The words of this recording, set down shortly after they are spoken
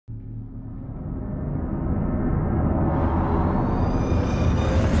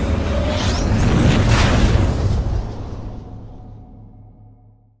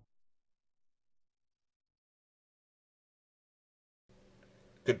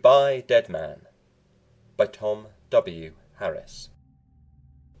Goodbye, Dead Man by Tom W. Harris.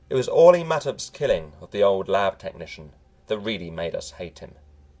 It was Orley Mattup's killing of the old lab technician that really made us hate him.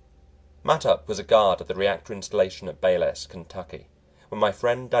 Mattup was a guard at the reactor installation at Bayless, Kentucky, when my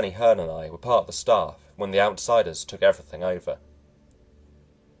friend Danny Hearn and I were part of the staff when the outsiders took everything over.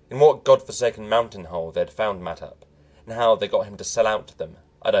 In what godforsaken mountain hole they had found Mattup, and how they got him to sell out to them,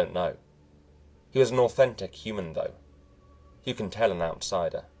 I don't know. He was an authentic human, though. You can tell an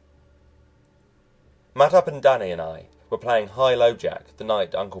outsider. Mattup and Danny and I were playing high-low jack the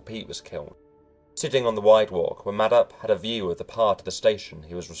night Uncle Pete was killed, sitting on the wide walk where Mattup had a view of the part of the station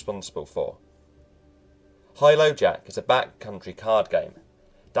he was responsible for. High-low jack is a back-country card game.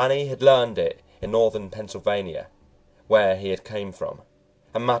 Danny had learned it in northern Pennsylvania, where he had came from,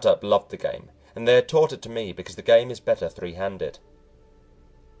 and Mattup loved the game, and they had taught it to me because the game is better three-handed.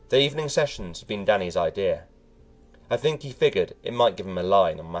 The evening sessions had been Danny's idea. I think he figured it might give him a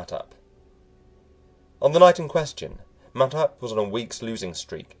line on Mattup. On the night in question, Mattup was on a week's losing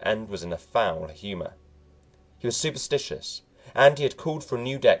streak and was in a foul humour. He was superstitious, and he had called for a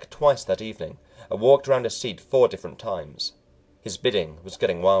new deck twice that evening and walked around his seat 4 different times. His bidding was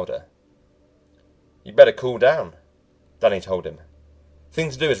getting wilder. "You better cool down," Danny told him. "Thing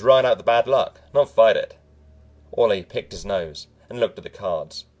to do is ride out the bad luck, not fight it." Orley picked his nose and looked at the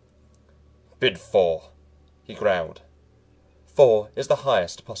cards. "Bid 4, he growled. 4 is the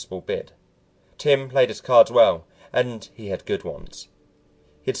highest possible bid. Tim played his cards well, and he had good ones.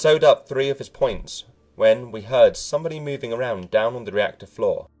 He had sewed up 3 of his points when we heard somebody moving around down on the reactor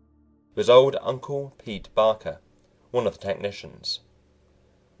floor. It was old Uncle Pete Barker, one of the technicians.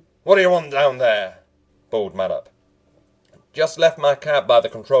 "What do you want down there?" bawled Mattup. "Just left my cab by the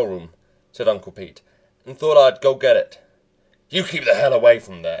control room," said Uncle Pete, "and thought I'd go get it." "You keep the hell away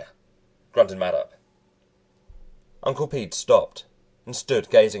from there," grunted Mattup. Uncle Pete stopped and stood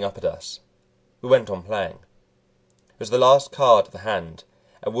gazing up at us. We went on playing. It was the last card of the hand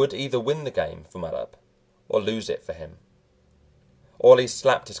and would either win the game for Mattup or lose it for him. Orley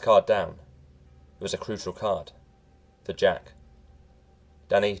slapped his card down. It was a crucial card, the Jack.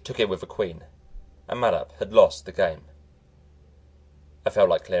 Danny took it with a queen, and Mattup had lost the game. I felt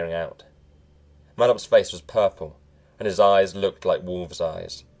like clearing out. Mattup's face was purple, and his eyes looked like wolves'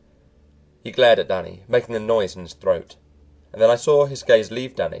 eyes. He glared at Danny, making a noise in his throat, and then I saw his gaze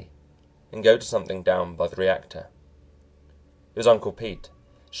leave Danny and go to something down by the reactor. It was Uncle Pete,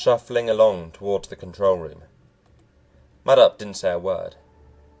 shuffling along towards the control room. Mattup didn't say a word.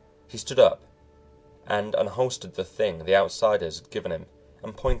 He stood up and unholstered the thing the outsiders had given him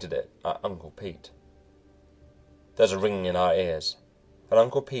and pointed it at Uncle Pete. There was a ringing in our ears, and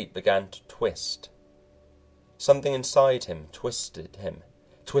Uncle Pete began to twist. Something inside him twisted him,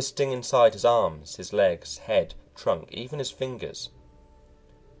 twisting inside his arms, his legs, head, trunk, even his fingers.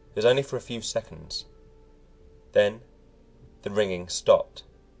 It was only for a few seconds. Then the ringing stopped,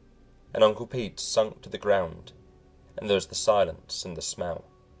 and Uncle Pete sunk to the ground, and there was the silence and the smell.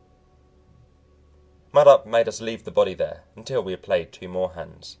 Mattup made us leave the body there until we had played 2 more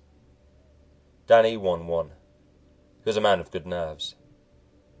hands. Danny won 1. He was a man of good nerves.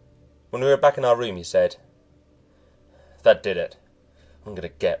 When we were back in our room, he said, "That did it. I'm going to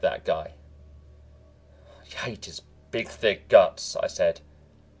get that guy." "I hate his big thick guts," I said,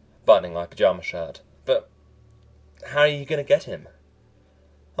 buttoning my pyjama shirt. "But how are you going to get him?"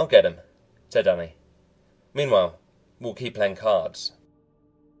 "I'll get him," said Danny. "Meanwhile, we'll keep playing cards."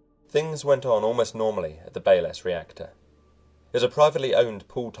 Things went on almost normally at the Bayless reactor. It was a privately owned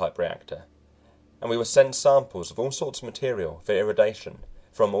pool-type reactor, and we were sent samples of all sorts of material for irradiation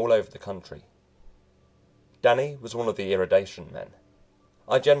from all over the country. Danny was one of the irradiation men.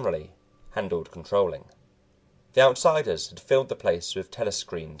 I generally handled controlling. The outsiders had filled the place with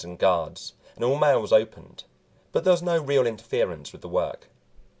telescreens and guards, and all mail was opened, but there was no real interference with the work.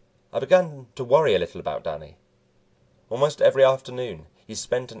 I began to worry a little about Danny. Almost every afternoon he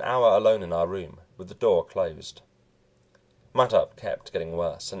spent an hour alone in our room, with the door closed. Mattup kept getting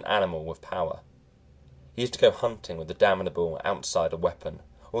worse, an animal with power. He used to go hunting with the damnable outsider weapon,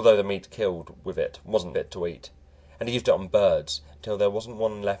 although the meat killed with it wasn't fit to eat, and he used it on birds until there wasn't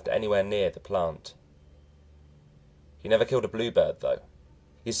one left anywhere near the plant. He never killed a bluebird, though.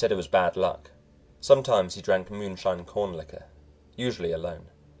 He said it was bad luck. Sometimes he drank moonshine corn liquor, usually alone,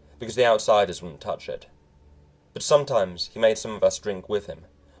 because the outsiders wouldn't touch it. But sometimes he made some of us drink with him,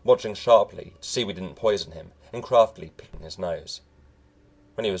 watching sharply to see we didn't poison him, and craftily picking his nose.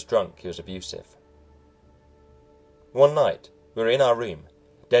 When he was drunk, he was abusive. One night, we were in our room,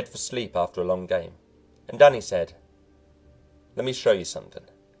 dead for sleep after a long game, and Danny said, "Let me show you something."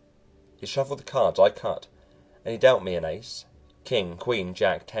 He shuffled the cards I cut, and he dealt me an ace, King, Queen,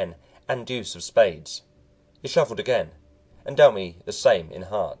 Jack, 10, and deuce of spades. He shuffled again, and dealt me the same in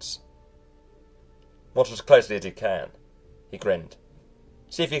hearts. "Watch as closely as you can," he grinned.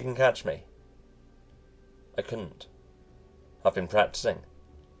 "See if you can catch me." I couldn't. "I've been practicing,"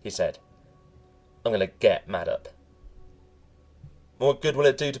 he said. "I'm going to get Mattup." "What good will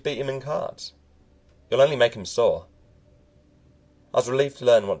it do to beat him in cards? You'll only make him sore." I was relieved to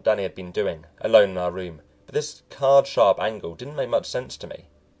learn what Danny had been doing, alone in our room, but this card-sharp angle didn't make much sense to me.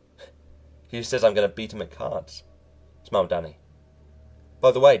 "Who says I'm going to beat him at cards?" smiled Danny.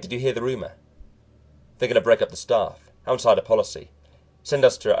 "By the way, did you hear the rumour? They're going to break up the staff, outside of policy, send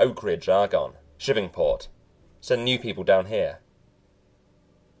us to Oak Ridge, Argonne, shipping port, send new people down here."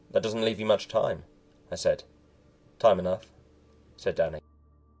 "That doesn't leave you much time," I said. "Time enough," said Danny.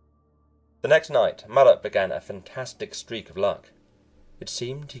 The next night, Mattup began a fantastic streak of luck. It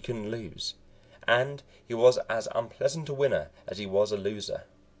seemed he couldn't lose, and he was as unpleasant a winner as he was a loser.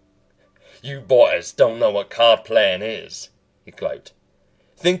 "You boys don't know what card playing is," he gloated.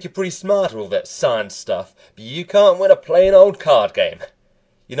 "Think you're pretty smart with all that science stuff, but you can't win a plain old card game.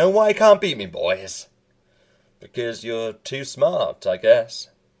 You know why you can't beat me, boys?" "Because you're too smart, I guess,"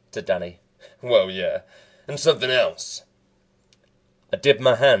 said Danny. "Well, yeah, and something else. I dip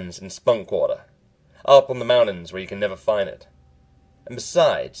my hands in spunk water, up on the mountains where you can never find it. And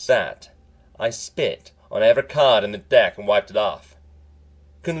besides that, I spit on every card in the deck and wiped it off.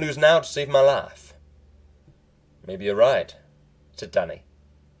 Couldn't lose now to save my life." "Maybe you're right," said Danny,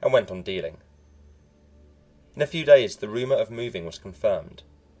 and went on dealing. In a few days the rumour of moving was confirmed.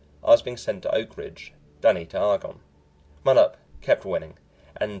 I was being sent to Oak Ridge, Danny to Argonne. Mattup kept winning,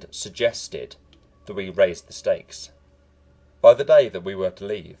 and suggested that we raise the stakes. By the day that we were to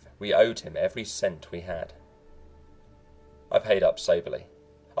leave, we owed him every cent we had. I paid up soberly.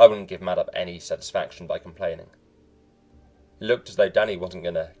 I wouldn't give Mattup any satisfaction by complaining. It looked as though Danny wasn't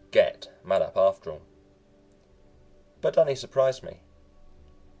going to get Mattup after all. But Danny surprised me.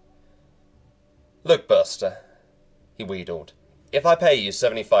 "Look, Buster," he wheedled, "if I pay you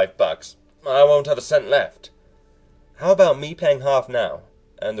 $75, I won't have a cent left. How about me paying half now,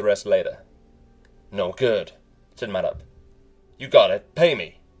 and the rest later?" "No good," said Mattup. "You got it, pay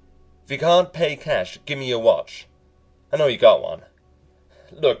me. If you can't pay cash, give me your watch. I know you got one.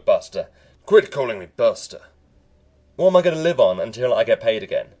 Look, Buster, quit calling me Buster. What am I going to live on until I get paid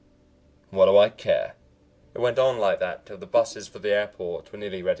again? What do I care?" It went on like that till the buses for the airport were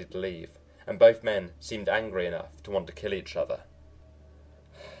nearly ready to leave, and both men seemed angry enough to want to kill each other.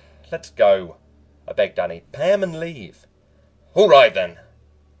 "Let's go," I begged Danny. "Pay 'em and leave." "All right then,"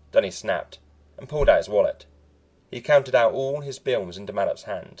 Danny snapped, and pulled out his wallet. He counted out all his bills into Mattup's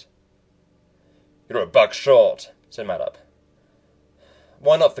hand. "You're $1 short," said Mattup.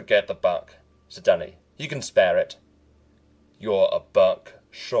 "Why not forget the buck?" said Danny. "You can spare it." "You're $1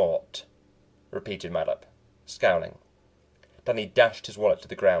 short," repeated Mattup, scowling. Danny dashed his wallet to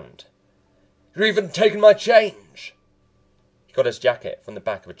the ground. "You're even taking my change!" He got his jacket from the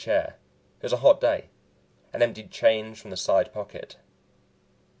back of a chair. It was a hot day, and emptied change from the side pocket.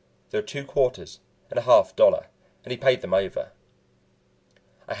 There were 2 quarters and a $half, and he paid them over.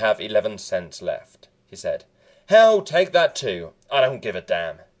 "I have 11 cents left," he said. "Hell, take that too. I don't give a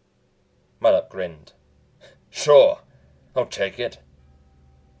damn." Mattup grinned. "Sure, I'll take it.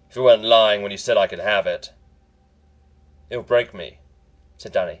 If you weren't lying when you said I could have it." "It'll break me,"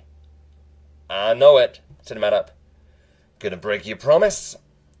 said Danny. "I know it," said Mattup. "Gonna break your promise?"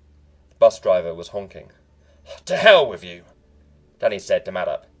 The bus driver was honking. "To hell with you," Danny said to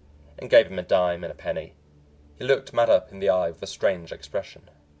Mattup, and gave him a dime and a penny. He looked Mattup in the eye with a strange expression.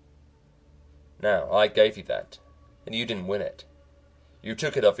 "Now, I gave you that, and you didn't win it. You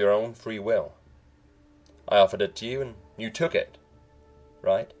took it of your own free will. I offered it to you, and you took it.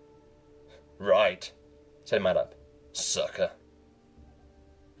 Right?" "Right," said Mattup. "Sucker."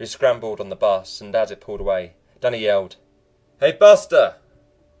 We scrambled on the bus, and as it pulled away, Danny yelled, "Hey, Buster!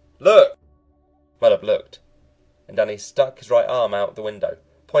 Look!" Mattup looked, and Danny stuck his right arm out the window,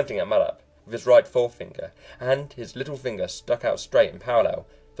 pointing at Mattup with his right forefinger, and his little finger stuck out straight and parallel,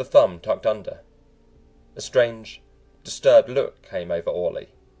 the thumb tucked under. A strange, disturbed look came over Orley.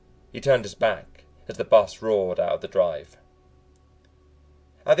 He turned his back as the bus roared out of the drive.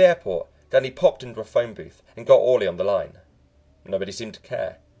 At the airport, Danny popped into a phone booth and got Orley on the line. Nobody seemed to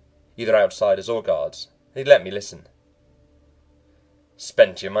care, either outsiders or guards, and he let me listen.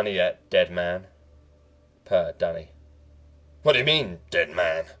 "Spent your money yet, dead man?" purred Danny. "What do you mean, dead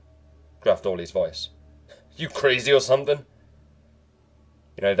man?" gruffed Orley's voice. "You crazy or something?"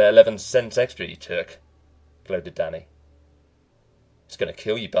 "You know that 11 cents extra you took?" gloated Danny. "It's going to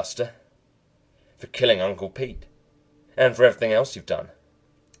kill you, Buster. For killing Uncle Pete. And for everything else you've done.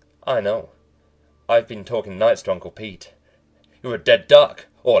 I know. I've been talking nights to Uncle Pete. You're a dead duck,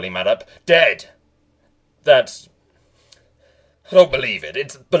 Orley Mattup. Dead! That's... I don't believe it.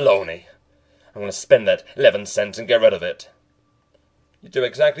 It's baloney. I'm going to spend that 11 cents and get rid of it. You do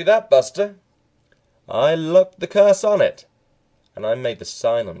exactly that, Buster. I locked the curse on it, and I made the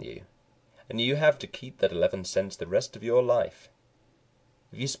sign on you, and you have to keep that 11 cents the rest of your life.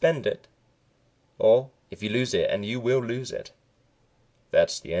 If you spend it, or if you lose it, and you will lose it,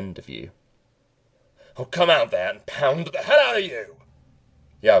 that's the end of you. I'll come out there and pound the hell out of you,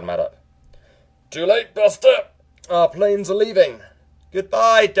 yelled Mattup. Too late, Buster. Our planes are leaving.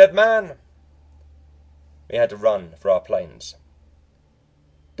 Goodbye, dead man. We had to run for our planes.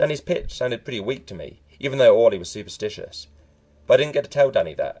 Danny's pitch sounded pretty weak to me, even though Orley was superstitious, but I didn't get to tell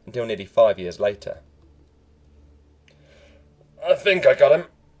Danny that until nearly 5 years later. I think I got him,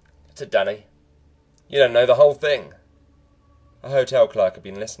 said Danny. You don't know the whole thing. A hotel clerk had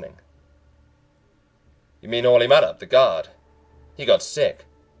been listening. You mean Orley Mattup, the guard? He got sick,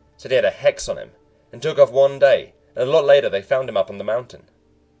 said he had a hex on him, and took off one day, and a lot later they found him up on the mountain.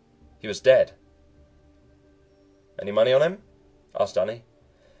 He was dead. Any money on him? Asked Danny.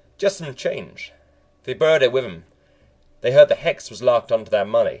 Just some change. They buried it with him. They heard the hex was locked onto their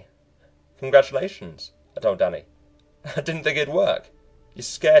money. Congratulations, I told Danny. I didn't think it'd work. You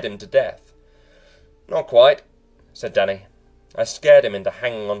scared him to death. Not quite, said Danny. I scared him into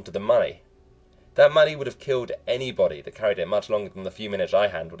hanging on to the money. That money would have killed anybody that carried it much longer than the few minutes I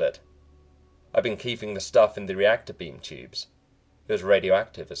handled it. I've been keeping the stuff in the reactor beam tubes. It was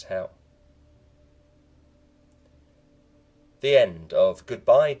radioactive as hell. The end of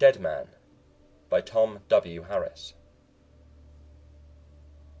Goodbye, Dead Man by Tom W. Harris.